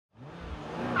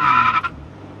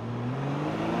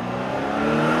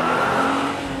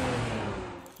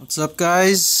What's up,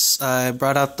 guys? I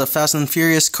brought out the Fast and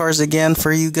Furious cars again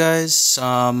for you guys.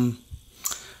 I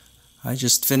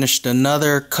just finished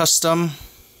another custom.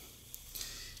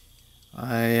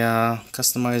 I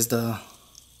customized the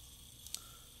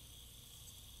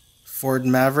Ford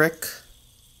Maverick,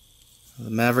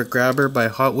 the Maverick Grabber by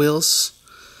Hot Wheels.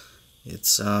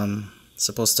 It's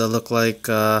supposed to look like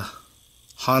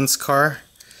Han's car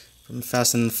from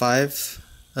Fast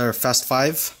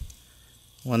Five.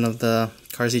 One of the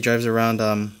cars he drives around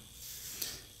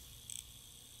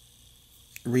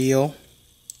Rio.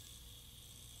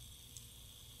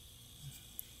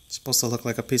 It's supposed to look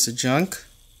like a piece of junk.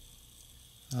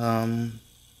 I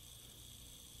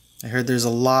heard there's a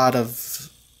lot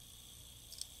of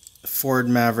Ford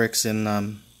Mavericks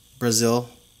in Brazil,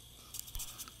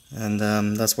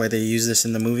 and that's why they use this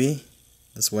in the movie.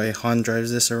 That's why Han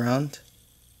drives this around.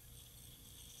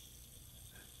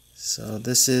 So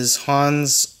this is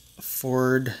Han's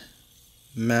Ford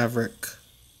Maverick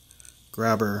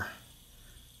Grabber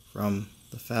from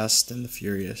the Fast and the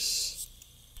Furious,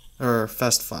 or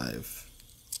Fast 5.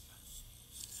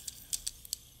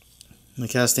 The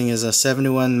casting is a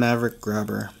 71 Maverick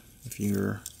Grabber, if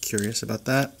you're curious about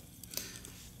that.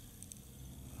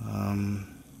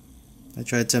 I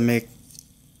tried to make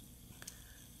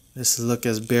this look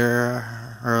as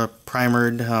bare or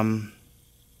primered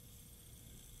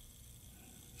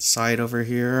side over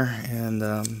here, and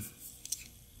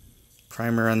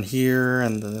primer on here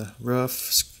and the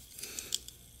roof.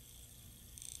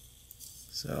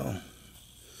 So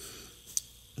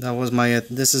that was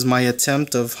this is my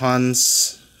attempt of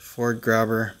Han's Ford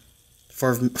Grabber,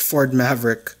 Ford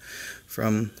Maverick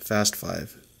from Fast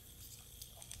 5.